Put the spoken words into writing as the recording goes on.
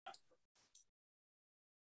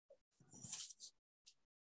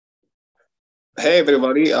Hey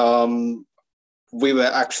everybody. We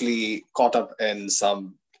were actually caught up in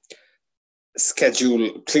some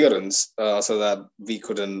schedule clearance, so that we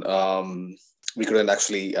couldn't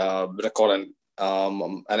actually record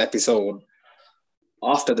an episode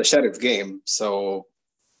after the Sheriff game. So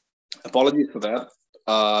apologies for that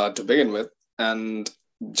to begin with, and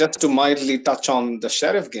just to mildly touch on the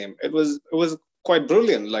Sheriff game, it was quite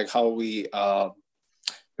brilliant, like how we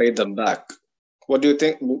paid them back. What do you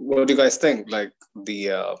think? What do you guys think? Like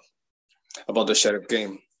the about the Sheriff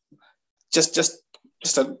game? Just just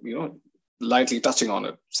just lightly touching on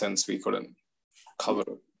it since we couldn't cover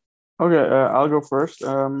it. Okay, I'll go first.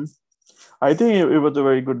 I think it was a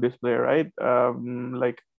very good display, right?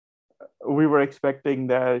 Like we were expecting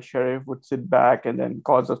that Sheriff would sit back and then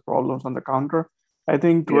cause us problems on the counter. I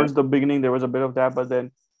think Yeah, towards the beginning there was a bit of that, but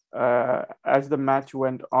then as the match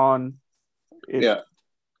went on, it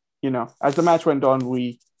yeah, as the match went on,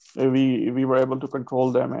 we were able to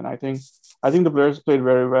control them, and I think the players played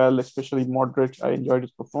very well, especially Modric. I enjoyed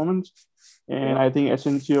his performance, and yeah. I think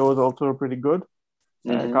Asensio was also pretty good.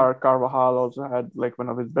 Hmm. Carvajal also had like one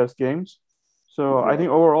of his best games. So I Yeah.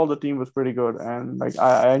 think overall the team was pretty good, and like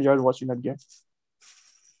I enjoyed watching that game.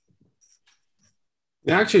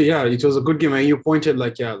 Actually, yeah, it was a good game. And you pointed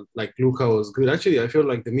like Luka was good. Actually, I feel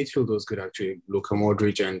like the midfield was good. Actually, Luka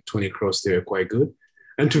Modric and Tony Kroos, they were quite good.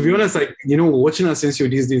 And to be Mm. honest, like watching Asensio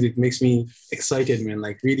these days, it makes me excited, man.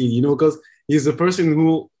 Like really, because he's the person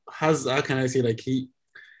who has, how can I say, like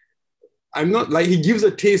I'm not like he gives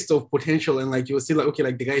a taste of potential, and like you're still like, okay,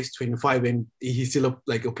 like the guy is 25 and he's still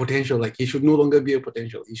like a potential. Like he should no longer be a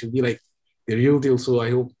potential. He should be like the real deal. So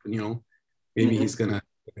I hope maybe Hmm. he's gonna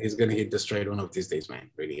hit the stride one of these days,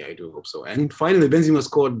 man. Really, I do hope so. And finally, Benzema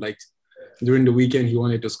scored like during the weekend. He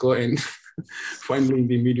wanted to score, and finally in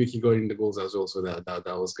the midweek he got in the goals as well. So that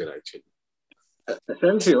was good actually.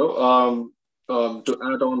 Asensio, to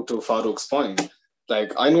add on to Farouk's point,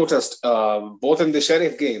 like I noticed both in the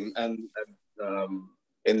Sheriff game and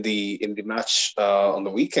in the match on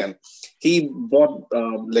the weekend, he bought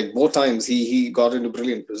like both times he got into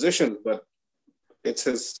brilliant positions, but it's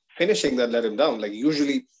his finishing that let him down. Like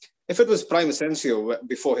usually, if it was Prime Asensio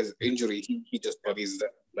before his injury, he just buries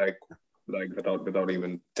that like without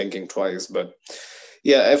even thinking twice. But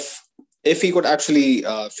yeah, if he could actually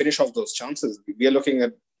finish off those chances, we are looking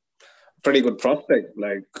at pretty good prospect,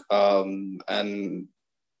 like and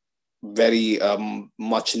very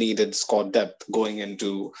much needed squad depth going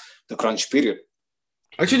into the crunch period.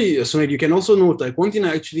 Actually, Sumit, you can also note like one thing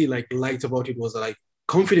I actually like liked about it was like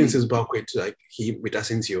confidence Mm. is back with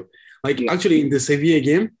Asensio. Like Yeah. actually in the Sevilla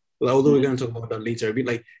game, like, although we're Mhm. gonna talk about that later a bit,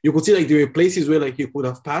 like you could see like there were places where like he could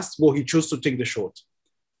have passed, but he chose to take the shot.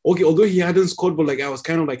 Okay, although he hadn't scored, but like I was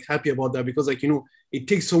kind of like happy about that because like it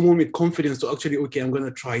takes someone with confidence to actually okay, I'm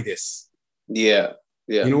gonna try this. Yeah.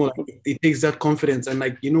 Yeah. Like it takes that confidence, and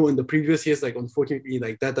like in the previous years, like unfortunately,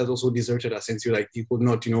 like that has also deserted Asensio. Like he could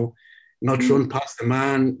not, not Mm. run past the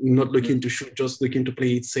man, not looking to shoot, just looking to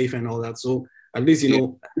play it safe and all that. So at least Yeah.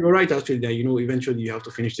 you're right actually that eventually you have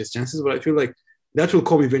to finish these chances, but I feel like that will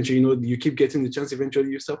come eventually. You keep getting the chance, eventually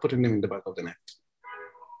you start putting them in the back of the net.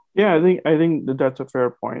 Yeah, I think that's a fair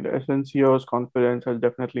point. Asensio's confidence has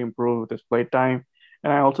definitely improved with his play time,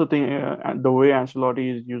 and I also think the way Ancelotti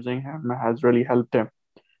is using him has really helped him.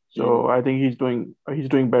 Mm. So I think he's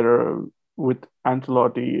doing better with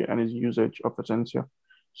Ancelotti and his usage of Asensio.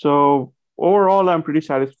 So overall, I'm pretty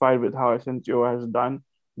satisfied with how Asensio has done.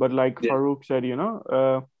 But like Yeah. Farouk said,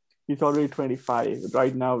 he's already 25.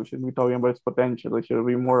 Right now, we shouldn't be talking about his potential. It should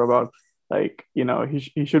be more about like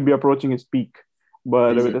he should be approaching his peak.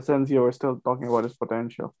 But with Mhm. Asensio, we're still talking about his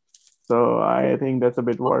potential. So I think that's a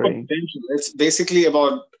bit Not about worrying. potential. It's basically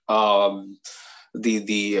about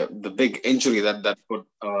the big injury that put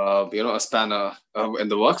a spanner in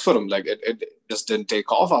the works for him. Like it just didn't take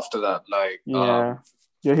off after that. Like Yeah,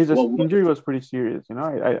 yeah, his what injury was pretty serious. If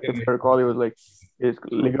I recall, it was like his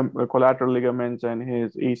collateral ligaments and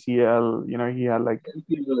his ACL. He had like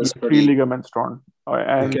he was had three pretty. ligaments torn,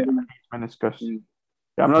 and Okay. meniscus. Mm.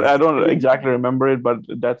 Yeah, I don't exactly remember it, but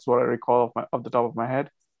that's what I recall off the top of my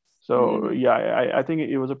head. So Mm. yeah, I think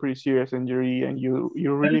it was a pretty serious injury, and you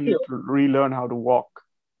really Thank you. need to relearn how to walk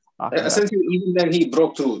after that. Essentially, even then he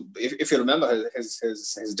broke through. If you remember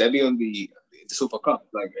his debut in the Super Cup,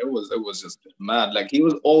 like it was just mad. Like he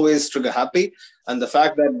was always trigger happy, and the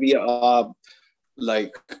fact that we are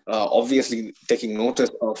like obviously taking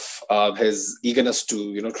notice of his eagerness to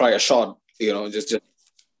try a shot, just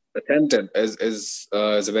attempt it is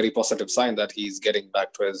a very positive sign that he's getting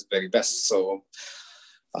back to his very best. So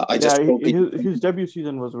I just Yeah, hope he. his debut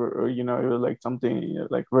season was it was like something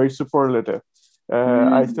like very superlative.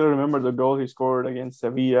 I still remember the goal he scored against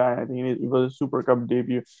Sevilla. I think it was a Super Cup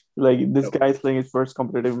debut. Like this guy's playing his first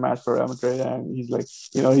competitive match for Real Madrid, and he's like,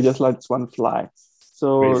 he just lets one fly.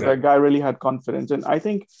 So Exactly. that guy really had confidence, and I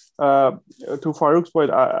think to Farouk's point,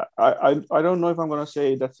 I don't know if I'm gonna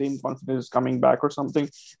say that same confidence is coming back or something,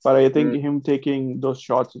 but I think him taking those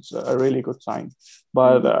shots is a really good sign.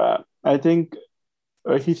 But I think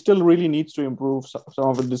he still really needs to improve some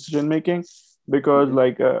of the decision making because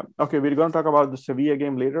okay, we're going to talk about the Sevilla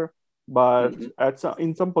game later, but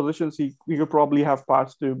in some positions he could probably have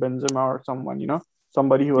passed to Benzema or someone,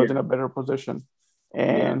 somebody who was in a better position,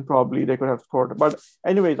 and probably they could have scored. But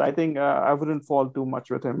anyways, I think I wouldn't fall too much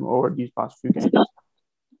with him over these past few games.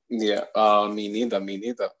 Me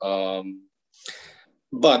neither.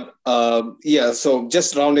 But so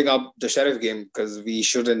just rounding up the Sheriff game, because we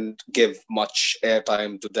shouldn't give much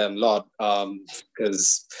airtime to them lot,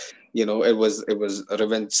 because it was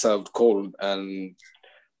revenge served cold, and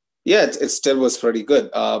it still was pretty good.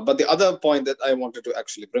 But the other point that I wanted to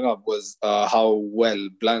actually bring up was how well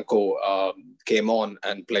Blanco came on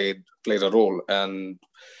and played a role, and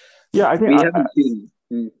I think we haven't seen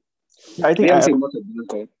I think much of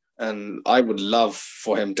Blanco, and I would love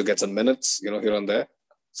for him to get some minutes, here and there,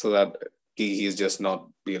 so that he's just not,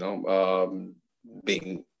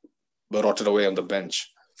 being rotted away on the bench.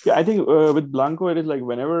 Yeah, I think with Blanco, it is like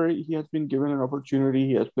whenever he has been given an opportunity,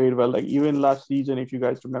 he has played well. Like even last season, if you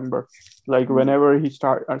guys remember, like whenever he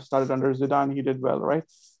started under Zidane, he did well, right?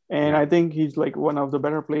 And I think he's like one of the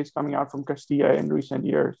better players coming out from Castilla in recent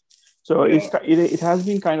years. So it has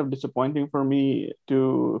been kind of disappointing for me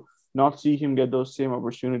to not see him get those same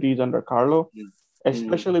opportunities under Carlo,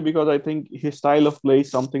 especially because I think his style of play is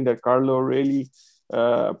something that Carlo really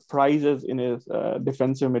prizes in his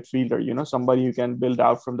defensive midfielder, somebody who can build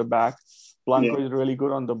out from the back. Blanco is really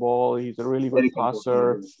good on the ball. He's a really good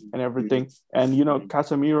passer and everything. And,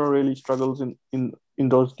 Casemiro really struggles in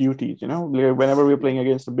those duties, whenever we're playing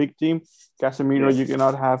against a big team, Casemiro, you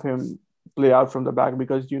cannot have him play out from the back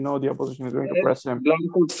because the opposition is going to press him.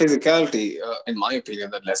 Blanco's physicality, in my opinion,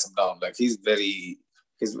 that lets him down. Like he's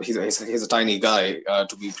a tiny guy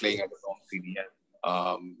to be playing at the long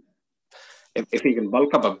CDM. If he can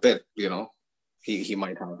bulk up a bit, he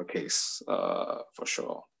might have a case for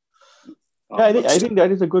sure. I think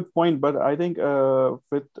that is a good point, but I think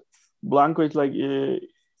with Blanco, it's like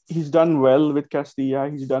he's done well with Castilla.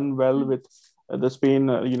 He's done well with the Spain,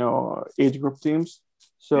 age group teams.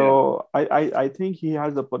 So I think he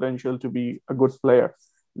has the potential to be a good player.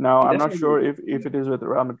 Now, I'm not sure if it is with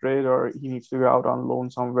Real Madrid or he needs to go out on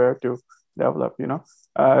loan somewhere to develop,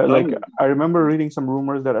 I remember reading some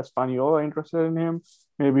rumors that Espanyol are interested in him,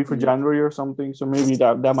 maybe for January or something. So maybe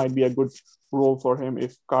that might be a good role for him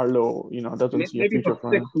if Carlo, doesn't see a future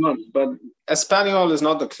for 6 months. But Espanyol is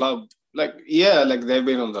not the club. They've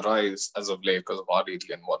been on the rise as of late because of RDT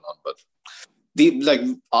and whatnot. But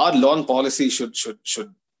our loan policy should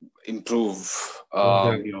improve.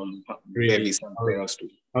 Maybe some players too.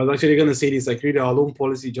 I was actually gonna say this, really our loan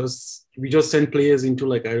policy we just send players into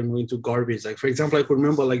into garbage. Like for example, I could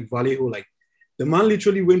remember Vallejo, the man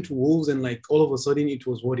literally went to Wolves and all of a sudden it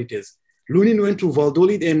was what it is. Lunin went to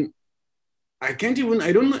Valladolid and I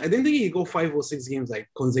don't think he got 5 or 6 games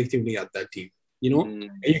consecutively at that team. And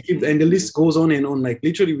you keep and the list goes on and on.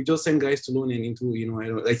 Literally we just send guys to loan and into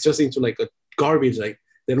just into a garbage.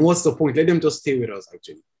 Then what's the point? Let them just stay with us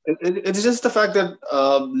actually. It's just the fact that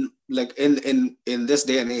in this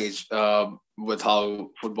day and age, with how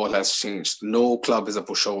football has changed, no club is a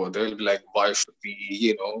pushover. They'll be like, why should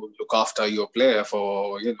we look after your player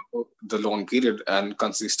for the loan period and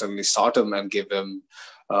consistently start him and give him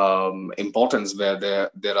importance where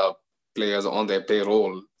there are players on their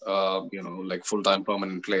payroll, full-time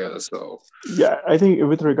permanent players. So I think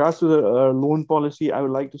with regards to the loan policy, I would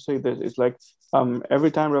like to say this: it's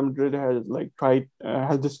every time Real Madrid has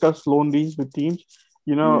has discussed loan deals with teams,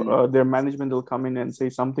 their management will come in and say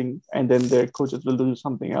something, and then their coaches will do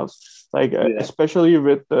something else. Especially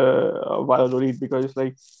with Valladolid, because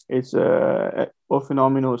it's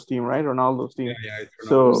Phenomenal's team, right? Ronaldo's team.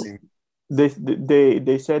 So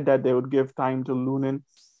they said that they would give time to Lunin,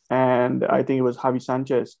 and I think it was Javi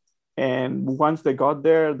Sanchez. And once they got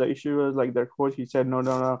there, the issue was their coach, he said, no,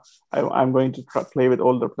 I'm going to play with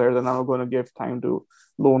older players and I'm not going to give time to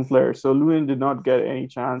loan players. So Lunin did not get any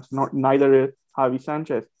chance, neither Javi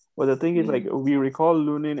Sanchez. But the thing is, we recall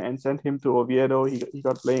Lunin and sent him to Oviedo. He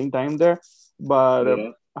got playing time there. But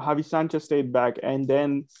Javi Sanchez stayed back. And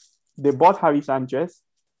then they bought Javi Sanchez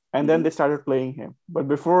and then they started playing him. But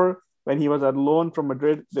before, when he was at loan from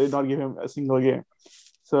Madrid, they did not give him a single game.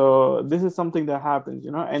 So this is something that happens,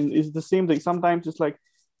 and it's the same thing. Sometimes it's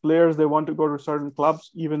players, they want to go to certain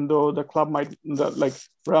clubs, even though the club like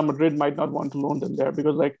Real Madrid might not want to loan them there,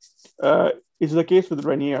 because like it's the case with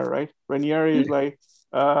Renier, right? Renier is like,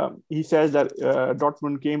 he says that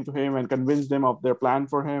Dortmund came to him and convinced him of their plan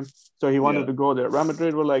for him, so he wanted to go there. Real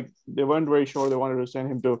Madrid were like, they weren't very sure they wanted to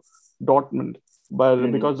send him to Dortmund, but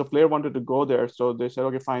because the player wanted to go there, so they said,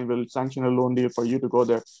 okay, fine, we'll sanction a loan deal for you to go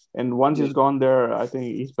there. And once he's gone there, I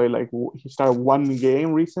think he's played like, he started one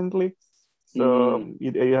game recently, so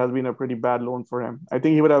it has been a pretty bad loan for him. I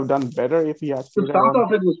think he would have done better if he had The stayed start around.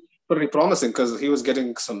 of it was pretty promising because he was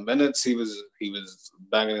getting some minutes. He was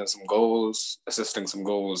banging in some goals, assisting some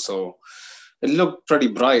goals. So it looked pretty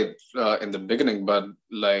bright in the beginning, but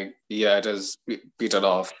like, yeah, it has petered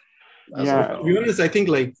off as of Yeah, now. To be honest, I think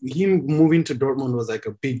like him moving to Dortmund was like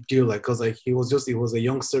a big deal, like because like he was a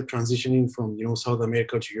youngster transitioning from South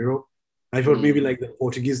America to Europe. I thought maybe like the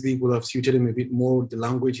Portuguese league would have suited him a bit more. The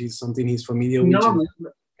language is something he's familiar with, No,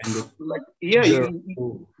 and the like, yeah,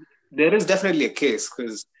 there is definitely a case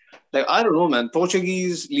because, like, I don't know, man.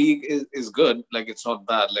 Portuguese league is good. Like, it's not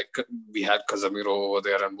bad. Like, we had Casemiro over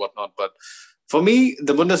there and whatnot. But for me,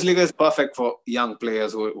 the Bundesliga is perfect for young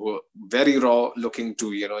players who are very raw, looking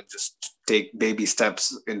to just take baby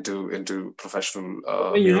steps into professional.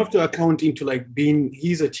 when you have to account into like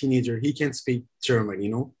he's a teenager, he can speak German,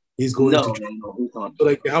 he's going to. No, he's not. So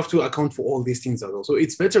like you have to account for all these things as well. So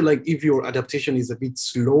it's better like if your adaptation is a bit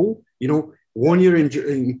slow, 1 year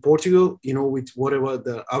in Portugal, with whatever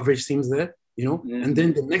the average seems there, and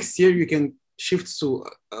then the next year you can shift to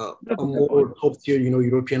a more top tier,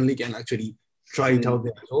 European league and actually try it out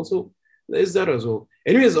there as well. So there's that as well.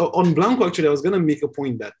 Anyways, on Blanco, actually, I was gonna make a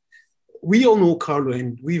point that we all know Carlo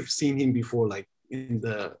and we've seen him before, like in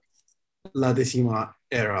the La Decima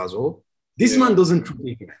era as well. This man doesn't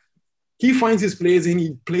play, man. He finds his players and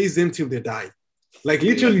he plays them till they die. Like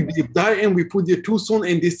literally, they die and we put their two son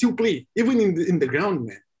and they still play, even in the ground,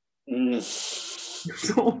 man.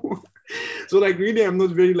 So like really, I'm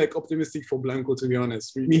not very like optimistic for Blanco, to be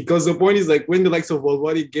honest. Because the point is like when the likes of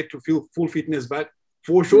Valverde get to feel full fitness back,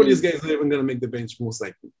 for sure this guy's not even gonna make the bench most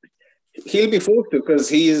likely. He'll be forced to because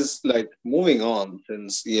he is like moving on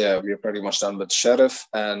since we are pretty much done with Sheriff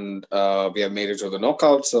and we have made it to the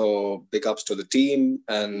knockout. So big ups to the team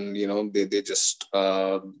and they just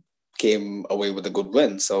came away with a good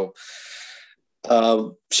win. So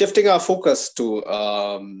shifting our focus to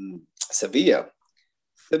Sevilla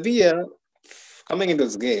coming into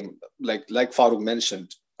this game, like Farooq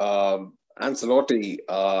mentioned, Ancelotti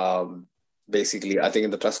basically, I think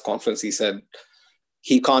in the press conference he said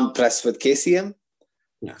he can't press with KCM.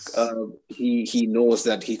 Yes. He knows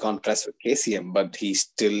that he can't press with KCM, but he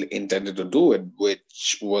still intended to do it,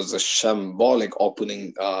 which was a shambolic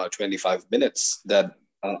opening 25 minutes that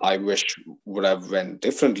I wish would have went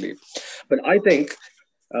differently. But I think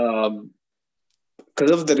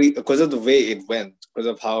because of the way it went, because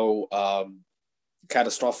of how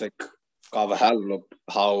catastrophic Carvajal looked,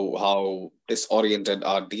 how disoriented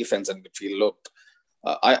our defense and midfield looked,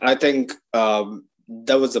 I think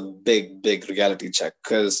that was a big reality check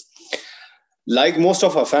because like most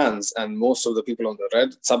of our fans and most of the people on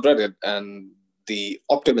the subreddit and the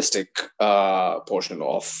optimistic portion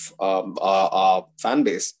of our fan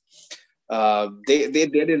base, they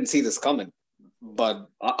didn't see this coming. But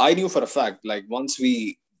I knew for a fact, like once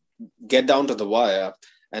we get down to the wire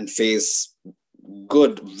and face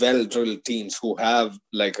good, well-drilled teams who have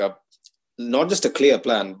like not just a clear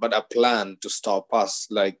plan, but a plan to stop us,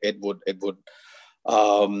 like it would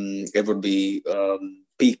be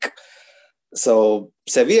peak. So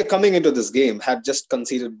Sevilla coming into this game had just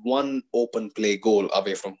conceded one open play goal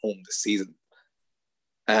away from home this season,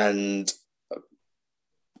 and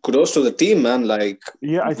kudos to the team, man. Like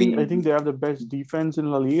I think they have the best defense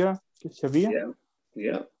in La Liga, Sevilla.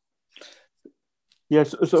 Yeah.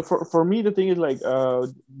 Yes. So for me, the thing is like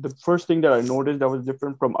the first thing that I noticed that was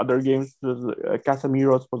different from other games was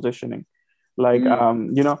Casemiro's positioning. Like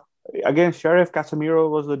against Sheriff, Casemiro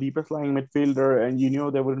was the deepest lying midfielder, and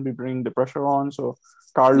they wouldn't be bringing the pressure on. So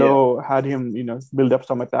Carlo had him, build up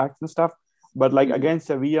some attacks and stuff. But like against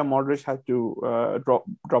Sevilla, Modric had to drop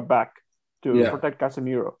back to protect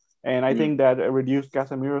Casemiro, and I think that reduced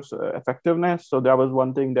Casemiro's effectiveness. So that was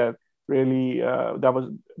one thing that really that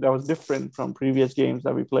was different from previous games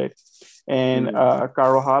that we played. And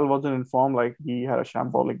Carvajal wasn't informed. Like he had a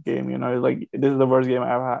shambolic game. Like this is the worst game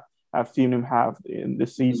I've seen him have in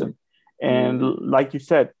this season. And like you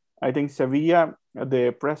said, I think Sevilla,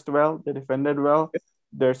 they pressed well, they defended well.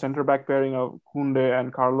 Their center back pairing of Koundé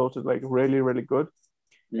and Carlos is like really, really good.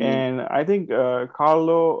 And I think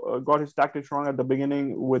Carlo got his tactics wrong at the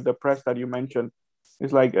beginning with the press that you mentioned.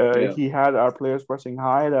 It's like Yeah. he had our players pressing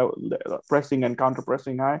high, pressing and counter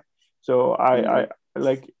pressing high. So I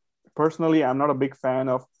like personally, I'm not a big fan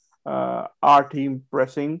of our team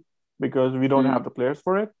pressing because we don't have the players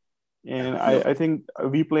for it. And I think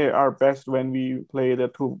we play our best when we play the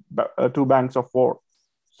two banks of four.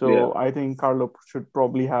 So Yeah. I think Carlo should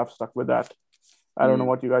probably have stuck with that. I don't know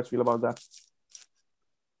what you guys feel about that.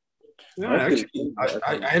 Yeah, actually,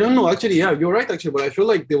 I don't know. Actually, yeah, you're right. Actually, but I feel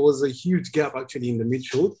like there was a huge gap actually in the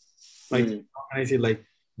midfield. Like, how can I say, like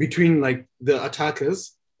between like the attackers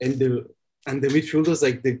and the midfielders,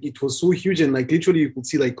 like it was so huge, and like literally you could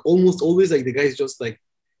see like almost always like the guys just like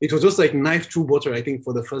it was just like knife through butter. I think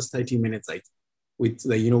for the first 30 minutes, like with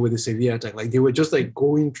like with the Sevilla attack, like they were just like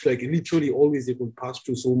going through, like literally always they could pass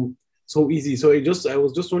through so easy. So I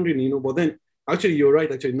was just wondering, but then actually you're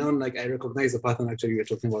right. Actually now like I recognize the pattern actually you're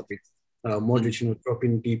talking about with Modric,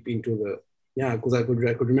 dropping deep into the because I could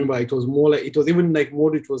remember it was more like it was even like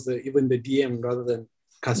Modric was even the DM rather than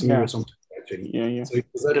Casemiro or something actually. Yeah. So it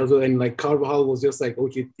was that as well, and like Carvajal was just like,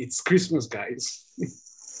 okay, it's Christmas, guys.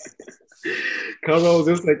 Carvajal was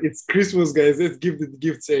just like, it's Christmas, guys. Let's give the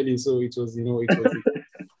gifts early. So it was, it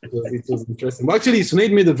was interesting. But actually,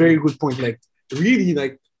 Sunaid made a very good point. Like really,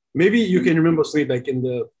 like maybe you can remember Sunaid like in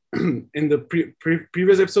the in the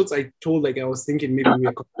previous episodes, I told like I was thinking maybe we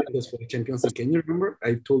are contenders for the Champions League. Can you remember?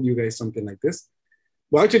 I told you guys something like this.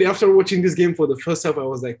 But actually, after watching this game for the first half, I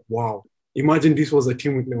was like, wow, imagine this was a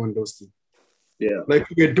team with Lewandowski. Yeah. Like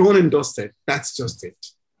we were done and dusted. That's just it.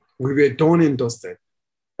 We were done and dusted.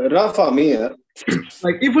 Rafa Mia.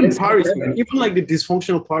 Like even Paris, man, even like the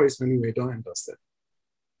dysfunctional Paris when we were done and dusted.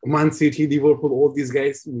 Man City, Liverpool, all these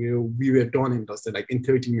guys, we were done and dusted like in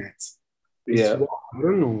 30 minutes. Yeah. I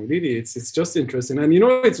don't know, really. It's just interesting. And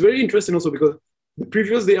it's very interesting also because the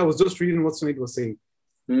previous day I was just reading what Sunaid was saying.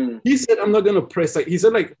 He said, I'm not gonna press. Like he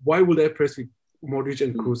said, like, why would I press with Modric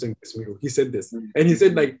and Kroos and Casemiro? He said this. And he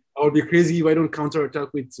said, like, I would be crazy if I don't counter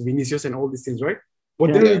attack with Vinicius and all these things, right?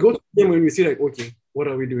 But then we go to the game and we see like, okay, what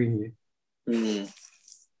are we doing here?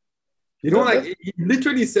 Like he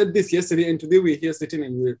literally said this yesterday, and today we're here sitting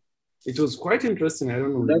and it was quite interesting. I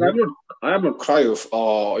don't know. I'm not Cruyff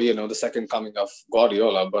or the second coming of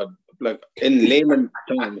Guardiola, but like in layman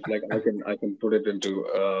terms, like I can put it into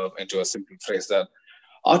a simple phrase that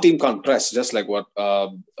our team can't press, just like what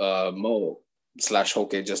Mo /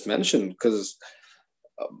 Hoke just mentioned. Because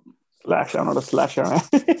slash, I'm not a slasher.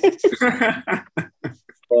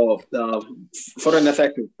 For an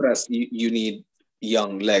effective press, you need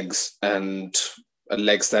young legs and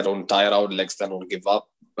legs that don't tire out, legs that don't give up.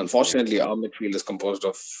 Unfortunately, our midfield is composed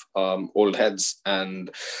of old heads, and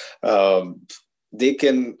they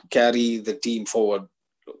can carry the team forward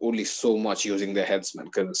only so much using their heads, man.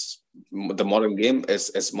 Because the modern game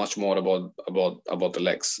is much more about the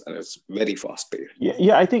legs, and it's very fast paced.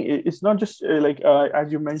 Yeah. I think it's not just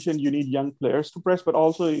as you mentioned, you need young players to press, but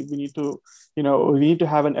also we need to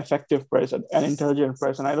have an effective press, an intelligent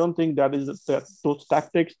press, and I don't think that those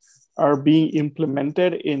tactics are being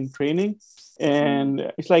implemented in training.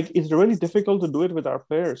 And it's really difficult to do it with our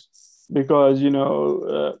players because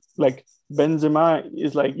like Benzema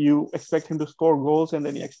is like, you expect him to score goals and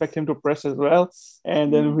then you expect him to press as well,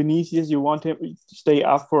 and then Vinicius, you want him to stay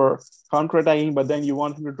up for counter-attacking, but then you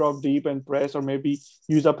want him to drop deep and press, or maybe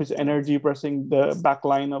use up his energy pressing the back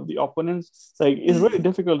line of the opponents. Like it's really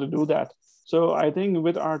difficult to do that. So I think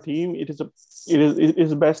with our team, it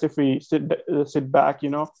is best if we sit back,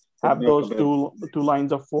 have those two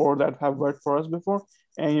lines of four that have worked for us before,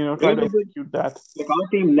 and try to execute that. Like our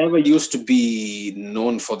team never used to be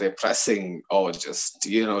known for their pressing or just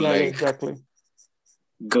exactly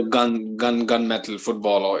gun metal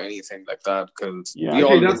football or anything like that. Because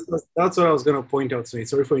that's what I was gonna point out. Sorry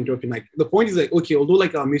for interrupting. Like the point is like, okay, although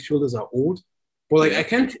like our midfielders are old, but like I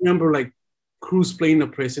can't remember like Kroos playing a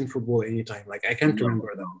pressing football anytime. Like I can't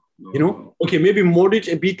remember that. Okay, maybe Modric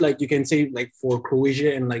a bit, like you can say like for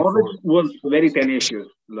Croatia and like Modric was very tenacious,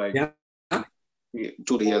 like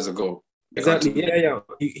 2 years ago. Exactly. Yeah.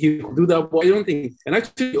 He could do that, but I don't think. And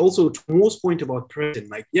actually, also to Mo's point about pressing,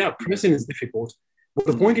 like pressing is difficult, but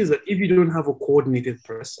the point is that if you don't have a coordinated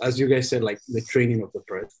press, as you guys said, like the training of the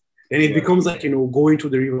press, then it becomes like going to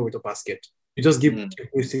the river with a basket. You just keep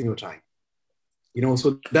wasting your time.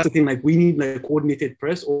 So that's the thing. Like we need like coordinated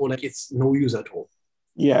press, or like it's no use at all.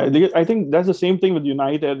 Yeah, I think that's the same thing with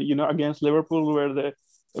United. Against Liverpool, where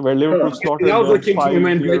Liverpool slaughtered. That was what came to my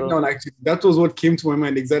mind right now. Actually, that was what came to my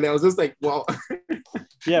mind exactly. I was just like, wow.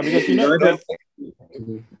 Yeah, because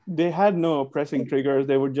they had no pressing triggers.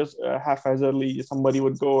 They would just haphazardly, somebody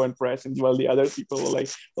would go and press, and while the other people were like,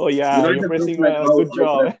 "Oh yeah, you're pressing well, good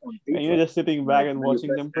job," and you're just sitting back and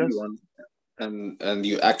watching them press. and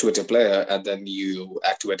you activate a player and then you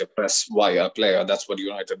activate a press via a player. That's what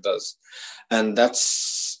United does, and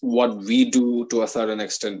that's what we do to a certain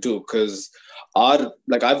extent too. Because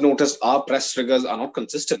I've noticed our press triggers are not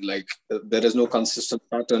consistent. Like there is no consistent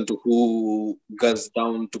pattern to who goes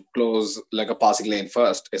down to close like a passing lane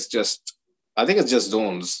first. It's just I think it's just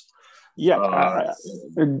zones. Yeah, Uh,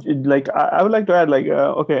 I would like to add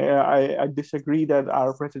okay, I disagree that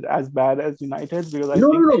our press is as bad as United because I no,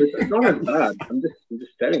 no, think no. It's not as bad. I'm just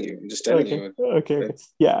telling you. I'm just telling okay, you. okay.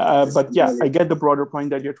 It's, Yeah, it's but yeah, I entirely- get the broader point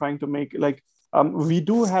that you're trying to make. We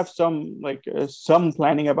do have some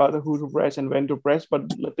planning about who to press and when to press, but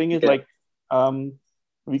the thing is yeah. um,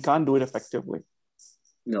 we can't do it effectively.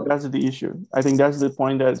 No. That's the issue. I think that's the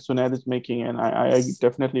point that Sunad is making, and I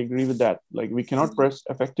definitely agree with that. Like we cannot press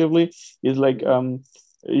effectively. Is like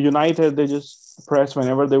United, they just press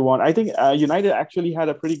whenever they want. I think United actually had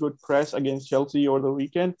a pretty good press against Chelsea over the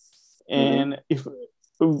weekend, and if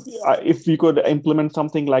we could implement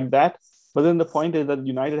something like that, but then the point is that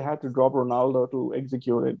United had to drop Ronaldo to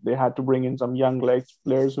execute it. They had to bring in some young legs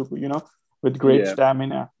players who with great Yeah.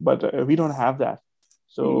 stamina, but we don't have that.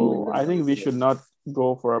 So I think we Yeah. should not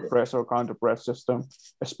go for a press or counter press system,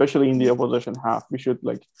 especially in the opposition half. We should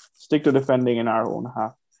stick to defending in our own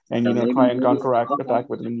half and Yeah, try maybe and counteract attack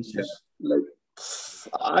with Vinicius. like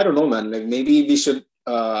I don't know, man. Like maybe we should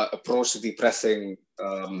approach the pressing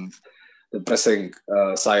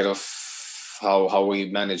side of how we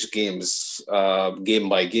manage games, game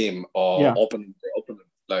by game or Yeah. opponent by opponent.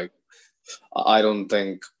 Like I don't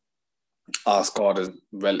think our squad is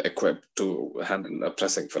well equipped to handle a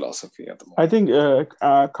pressing philosophy at the I moment.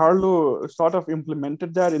 think Carlo sort of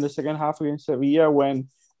implemented that in the second half against Sevilla when,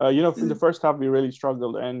 in the first half we really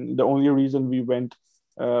struggled. And the only reason we went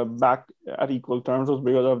back at equal terms was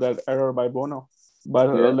because of that error by Bono. But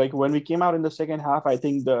Yeah. when we came out in the second half, I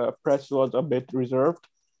think the press was a bit reserved.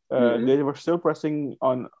 They were still pressing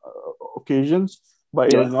on occasions, but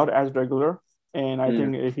it Yeah. was not as regular. And I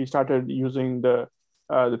think he started using the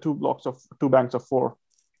two banks of four.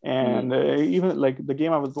 And even like the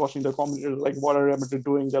game I was watching, the commentators like, what are Madrid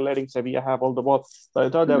doing? They're letting Sevilla have all the ball. So I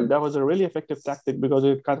thought that was a really effective tactic because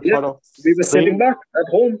it kind of Yeah, sort of we were sitting trained. back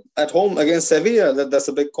at home against Sevilla. That's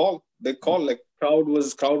a big call. Big call. Like crowd was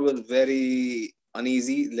very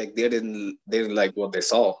uneasy. Like they didn't like what they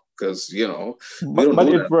saw because we don't But do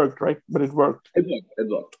it that. worked, right? But it worked. It worked. It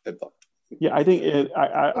worked. It worked. Yeah, I think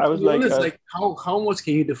I But to was be like, honest, like how much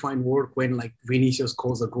can you define work when like Vinicius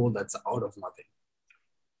scores a goal that's out of nothing?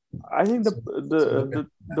 I think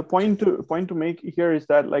the point to make here is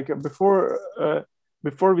that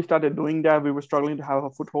before we started doing that, we were struggling to have a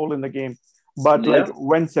foothold in the game. But Yeah.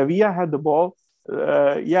 when Sevilla had the ball,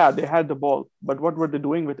 they had the ball. But what were they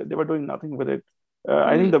doing with it? They were doing nothing with it.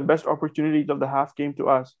 I think the best opportunities of the half came to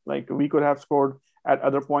us. Like we could have scored at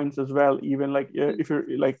other points as well. Even if you're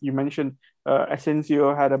like you mentioned,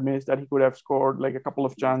 Asensio had a miss that he could have scored like a couple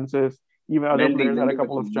of chances. Even other players had a Mendy with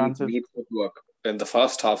couple some of chances. neat footwork in the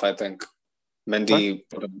first half. I think But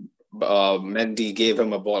Mendy gave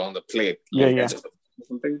him a ball on the plate, yeah, like yeah. edge of the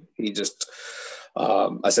something. He just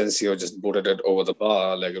Asensio just booted it over the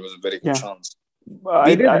bar. Like it was a very good Yeah. chance. I,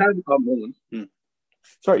 We did I, have a moment.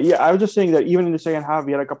 sorry, yeah, I was just saying that even in the second half,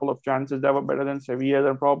 we had a couple of chances that were better than Sevilla.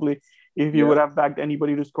 And probably if you Yeah. would have backed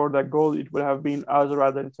anybody to score that goal, it would have been us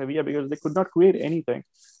rather than Sevilla because they could not create anything.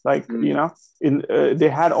 They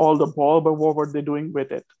had all the ball, but what were they doing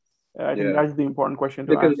with it? I think Yeah. that's the important question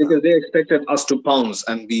to Because answer. they expected us to pounce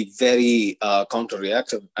and be very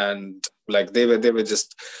counter-reactive, and like they were just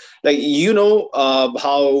like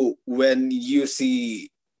how when you see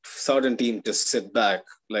certain teams just sit back,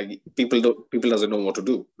 like people doesn't know what to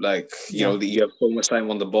do. Like Yeah. you have so much time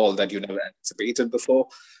on the ball that you never anticipated before.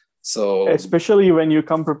 So Especially when you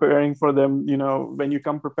come preparing for them, when you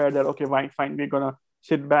come prepared that, okay, fine, we're going to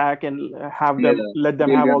sit back and yeah, let them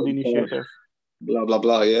they'll have get all the on top, initiative. blah blah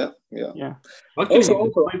blah. Yeah, yeah. Yeah. Also, Actually,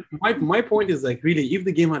 also, my point is like really, if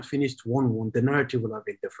the game had finished 1-1, the narrative would have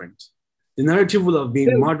been different. The narrative would have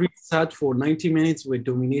been Madrid sat for 90 minutes, were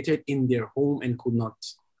dominated in their home and could not.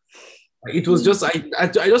 Like, it was just I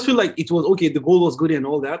just feel like it was okay. The goal was good and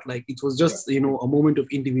all that. Like it was just a moment of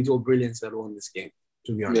individual brilliance that won this game.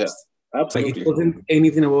 To be honest, like absolutely. it wasn't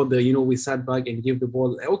anything about we sat back and gave the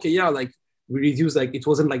ball. Okay, yeah, like we reduced. Like it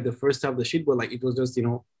wasn't like the first half the shit, but like it was just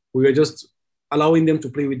we were just allowing them to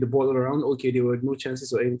play with the ball all around. Okay, there were no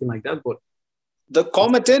chances or anything like that. But the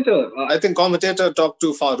commentator, I think commentator talked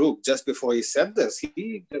to Farouk just before he said this.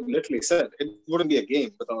 He literally said it wouldn't be a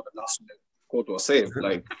game without a last minute quote or save.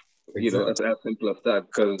 Like, exactly. it's as simple as that.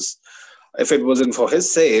 Because If it wasn't for his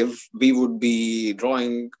save, we would be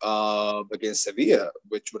drawing against Sevilla,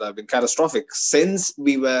 which would have been catastrophic since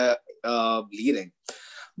we were leading.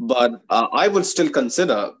 But I would still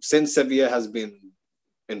consider, since Sevilla has been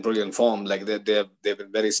in brilliant form, like they've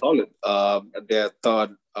been very solid. They're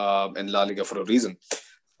third in La Liga for a reason.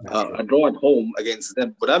 A draw at home against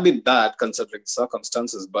them would have been bad considering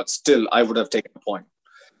circumstances, but still, I would have taken a point.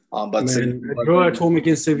 But Man, a draw at home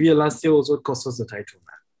against Sevilla last year was what cost us the title,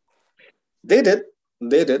 man. they did.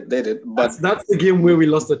 But That's the game where we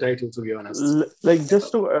lost the title, to be honest. Like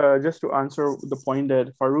just to answer the point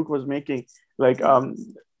that Farouk was making, like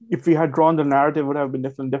if we had drawn, the narrative would have been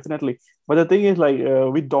different, definitely. But the thing is, like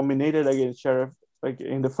we dominated against Sheriff, like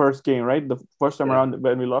in the first game, right? The first time around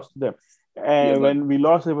when we lost to them, and when we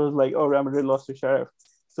lost, it was like, oh, Real Madrid lost to Sheriff.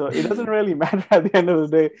 So it doesn't really matter at the end of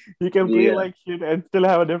the day. You can play like shit and still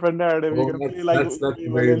have a different narrative. You can play like that's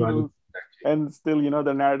very valid. And still,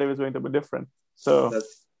 the narrative is going to be different. So,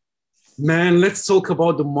 man, let's talk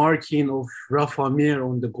about the marking of Rafa Mir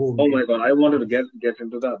on the goal. Oh my god, I wanted to get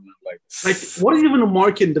into that, man. Like what is even a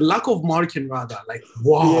marking? The lack of marking, rather. Like,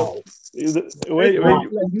 wow.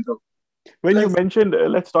 When you mentioned,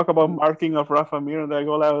 let's talk about marking of Rafa Mir and that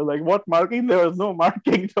goal, I was like, what marking? There was no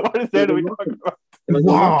marking. So what is there to be talking about?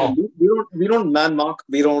 Wow. We don't man mark.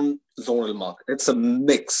 We don't zonal mark. It's a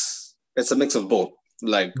mix. It's a mix of both.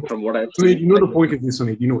 Like from what I've seen. The point of this,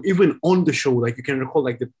 Sumit, even on the show, like you can recall,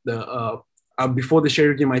 like the before the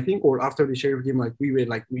Sheriff game, I think, or after the Sheriff game, like we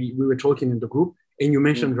were talking in the group, and you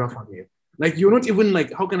mentioned Rafa Mir. Like you're not even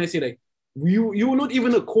like, how can I say, like you're not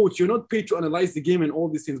even a coach. You're not paid to analyze the game and all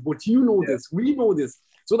these things, but you know this. We know this.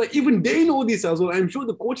 So like even they know this as well. I'm sure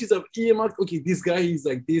the coaches have earmarked, okay, this guy is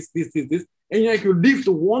like this, and like you leave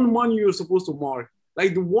the one man you're supposed to mark.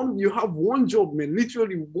 Like you have one job, man,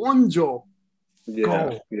 literally one job.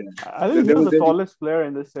 Yeah. I think he was the tallest player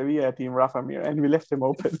in the Sevilla team, Rafa Mir, and we left him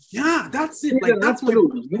open. Yeah, that's it. Like that's my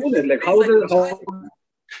like how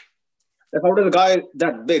does a guy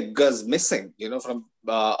that big goes missing? From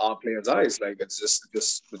our players' eyes, like it's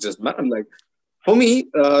just man. Like for me,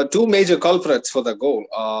 two major culprits for the goal.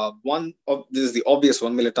 One this is the obvious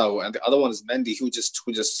one, Militao, and the other one is Mendy, who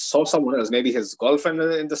just saw someone else, maybe his girlfriend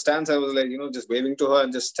in the stands. I was like, just waving to her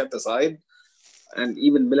and just stepped aside. And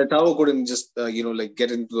even Militao couldn't just,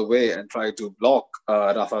 get into the way and try to block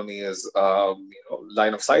Rafa Mir's,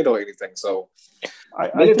 line of sight or anything. So,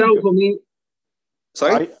 Militao for me.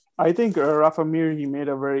 Sorry? I think Rafa Mir, he made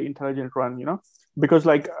a very intelligent run, because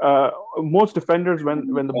like most defenders,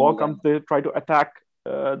 when the ball comes, they try to attack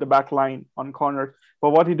the back line on corners. But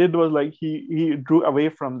what he did was like he drew away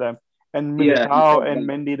from them. And Militao and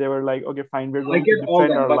Mendy, they were like, okay, fine, we're going to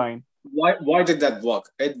defend our line. Why did that work?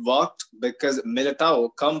 It worked because Militao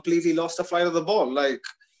completely lost the flight of the ball. Like,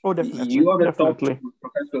 definitely, you are the top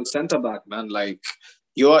professional centre back, man. Like,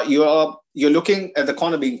 you're looking at the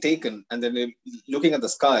corner being taken, and then you're looking at the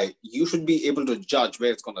sky. You should be able to judge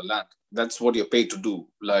where it's going to land. That's what you're paid to do.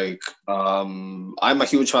 Like, I'm a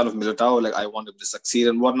huge fan of Militao. Like, I want him to succeed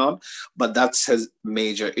and whatnot, but that's his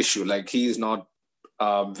major issue. Like, he's not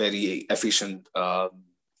very efficient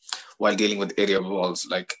while dealing with area balls.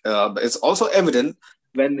 Like it's also evident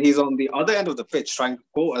when he's on the other end of the pitch trying to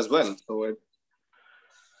go as well. So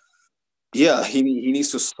he needs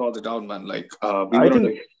to sort it out, man. Like I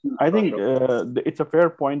think it's a fair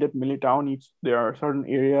point that Militao needs. There are certain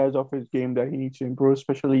areas of his game that he needs to improve,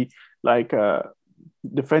 especially like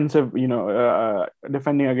defensive.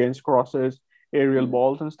 Defending against crosses, aerial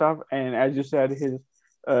balls, and stuff. And as you said,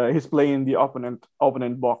 his play in the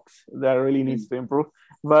opponent box that really needs to improve.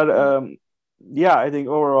 But I think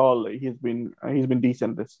overall he's been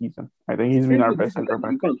decent this season. I think he's been our best center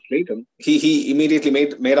back. You can't slate him. He immediately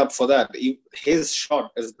made up for that. His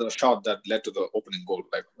shot is the shot that led to the opening goal,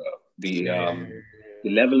 like the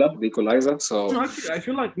level up, the equalizer. So I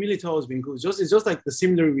feel like Militao has been good. It's just like the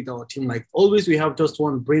similar with our team. Like always, we have just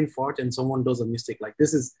one brain fart and someone does a mistake. Like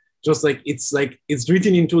this is just like it's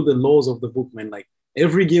written into the laws of the book, man. Like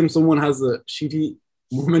every game, someone has a shitty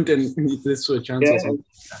moment and this to a chance or something.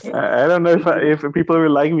 I don't know if people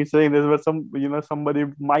will like me saying this, but somebody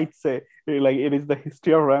might say like it is the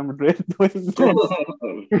history of Real Madrid doing this.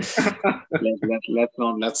 let's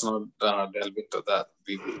not delve into that.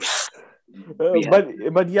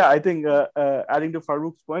 But yeah, I think adding to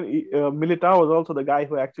Farouk's point, Militao was also the guy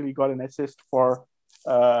who actually got an assist for.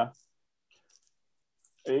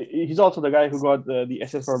 He's also the guy who got the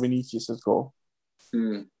assist for Vinicius' goal.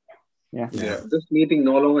 Yeah. This meeting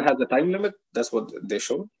no longer has a time limit. That's what they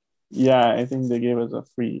showed. Yeah, I think they gave us a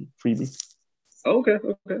freebie. Okay.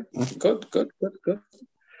 Good.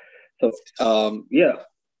 So,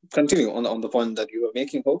 continue on the point that you were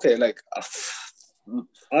making. Okay, like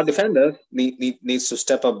our defenders needs to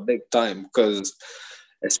step up big time, because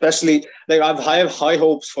especially like I have high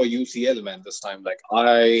hopes for UCL, man, this time. Like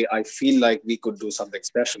I feel like we could do something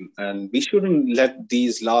special, and we shouldn't let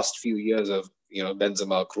these last few years of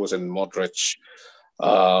Benzema, Kroos, and Modric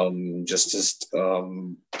just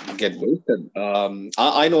get wasted.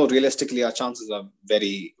 I know realistically our chances are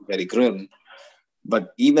very very grim,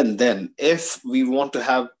 but even then, if we want to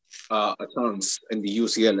have a chance in the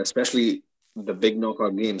UCL, especially the big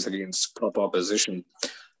knockout games against top opposition,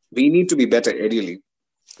 we need to be better aerially.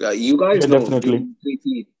 You guys Yeah, know definitely.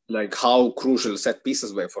 like how crucial set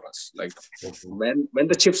pieces were for us. Like when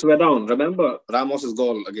the chips were down, remember Ramos's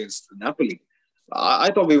goal against Napoli?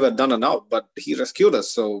 I thought we were done and out, but he rescued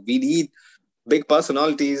us. So we need big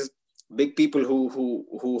personalities, big people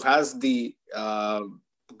who has the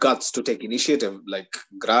guts to take initiative, like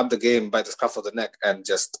grab the game by the scruff of the neck and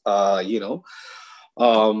just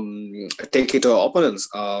take it to our opponents.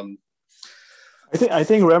 I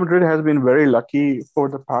think Real Madrid has been very lucky for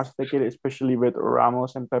the past decade, especially with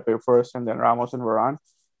Ramos and Pepe first, and then Ramos and Varane.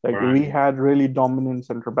 Like we Right. had really dominant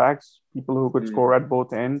center backs, people who could Mm, score at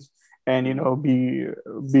both ends, and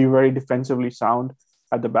be very defensively sound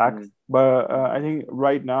at the back. mm, But I think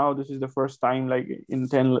right now this is the first time, like in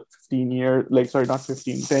 10, 15 years, like sorry, not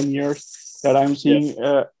 15, 10 years, that I'm yeah, seeing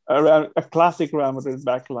a classic Real Madrid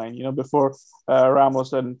back line. Before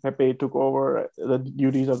Ramos and Pepe took over the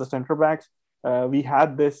duties of the center backs, we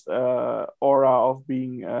had this aura of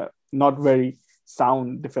being not very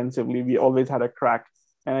sound defensively. We always had a crack,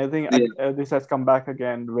 and I think yeah. this has come back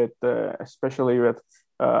again with, especially with,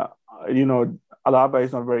 uh, you know, Alaba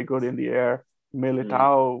is not very good in the air. Mm,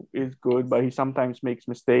 Militao is good, but he sometimes makes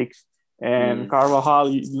mistakes. And mm.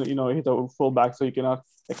 Carvajal, he's a fullback, so you cannot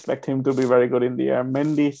expect him to be very good in the air.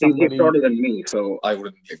 Mendy, He's somebody. shorter than me, so I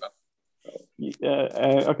wouldn't give up.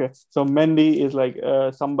 Okay, so Mendy is like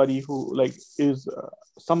somebody who like is.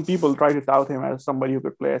 Some people try to tout him as somebody who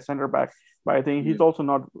could play a center back, but I think he's Mm, also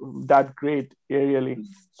not that great aerially. mm,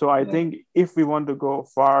 So I mm, think if we want to go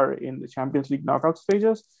far in the Champions League knockout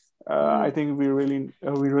stages, I mm. think we really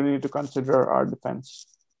need to consider our defense.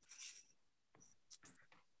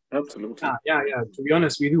 Yeah, Absolutely. yeah, yeah. To be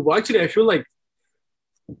honest with you, but actually, I feel like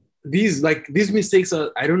these mistakes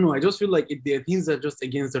are, I don't know. I just feel like they're things that are just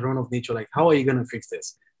against the run of nature. Like, how are you gonna fix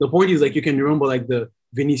this? The point is, like, you can remember like the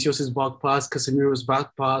Vinicius's back pass, Casemiro's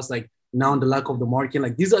back pass, like now the lack of the marking.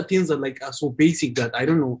 Like these are things that like are so basic that I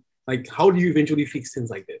don't know. Like, how do you eventually fix things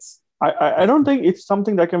like this? I don't think it's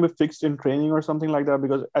something that can be fixed in training or something like that,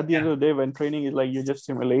 because at the end Yeah. of the day, when training is like you're just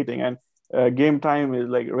simulating, and game time is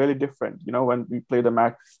like really different, when we play the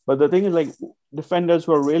match. But the thing is, like, defenders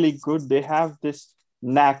who are really good, they have this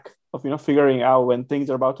knack of figuring out when things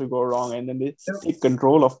are about to go wrong, and then they Yeah. take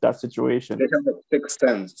control of that situation. They have a sixth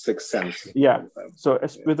sense. Sixth sense. Yeah. Sometimes. So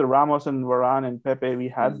as with Ramos and Varane and Pepe, we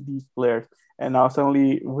Mm, had these players, and now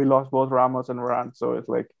suddenly we lost both Ramos and Varane. So it's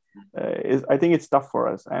like, I think it's tough for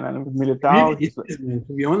us. And with Really, Militao, it he's like, is, man.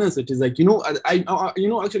 To be honest, it is like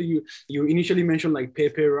actually you initially mentioned like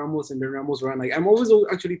Pepe Ramos and then Ramos run. Like I'm always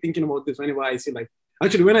actually thinking about this whenever I see like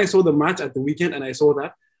actually when I saw the match at the weekend and I saw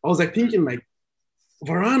that I was like mm. thinking like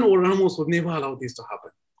Varane or Ramos would never allow this to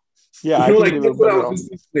happen. yeah, I think Like they were that's what I better was off.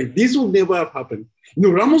 listening to. Like this would never have happened.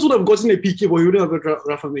 Ramos would have gotten a PK, but he wouldn't have let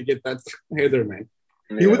Rafa may get that header, man.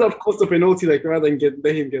 He would Yeah. have cost a penalty like rather than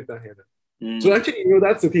let him get that header. So Mm. actually,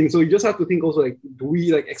 that's the thing. So you just have to think also like, do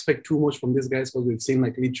we like expect too much from these guys because we've seen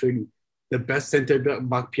like literally the best center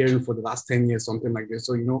back pairing for the last 10 years, something like this.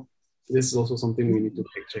 So this is also something we need to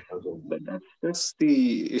check as well. But that's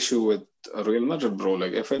the issue with Real Madrid, bro.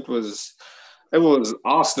 Like if it was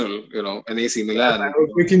Arsenal, and AC Yes, I Milan,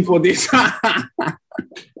 was waiting for this.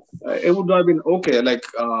 it would have been okay. Like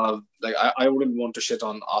I wouldn't want to shit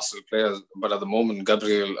on Arsenal players, but at the moment,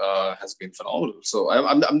 Gabriel has been phenomenal. So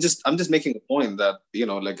I'm just making a point that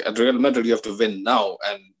like at Real Madrid, you have to win now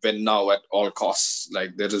and win now at all costs.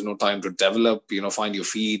 Like there is no time to develop. Find your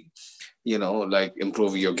feet. Like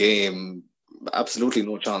improve your game. Absolutely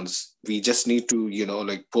no chance. We just need to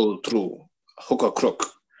like pull through, hook or crook.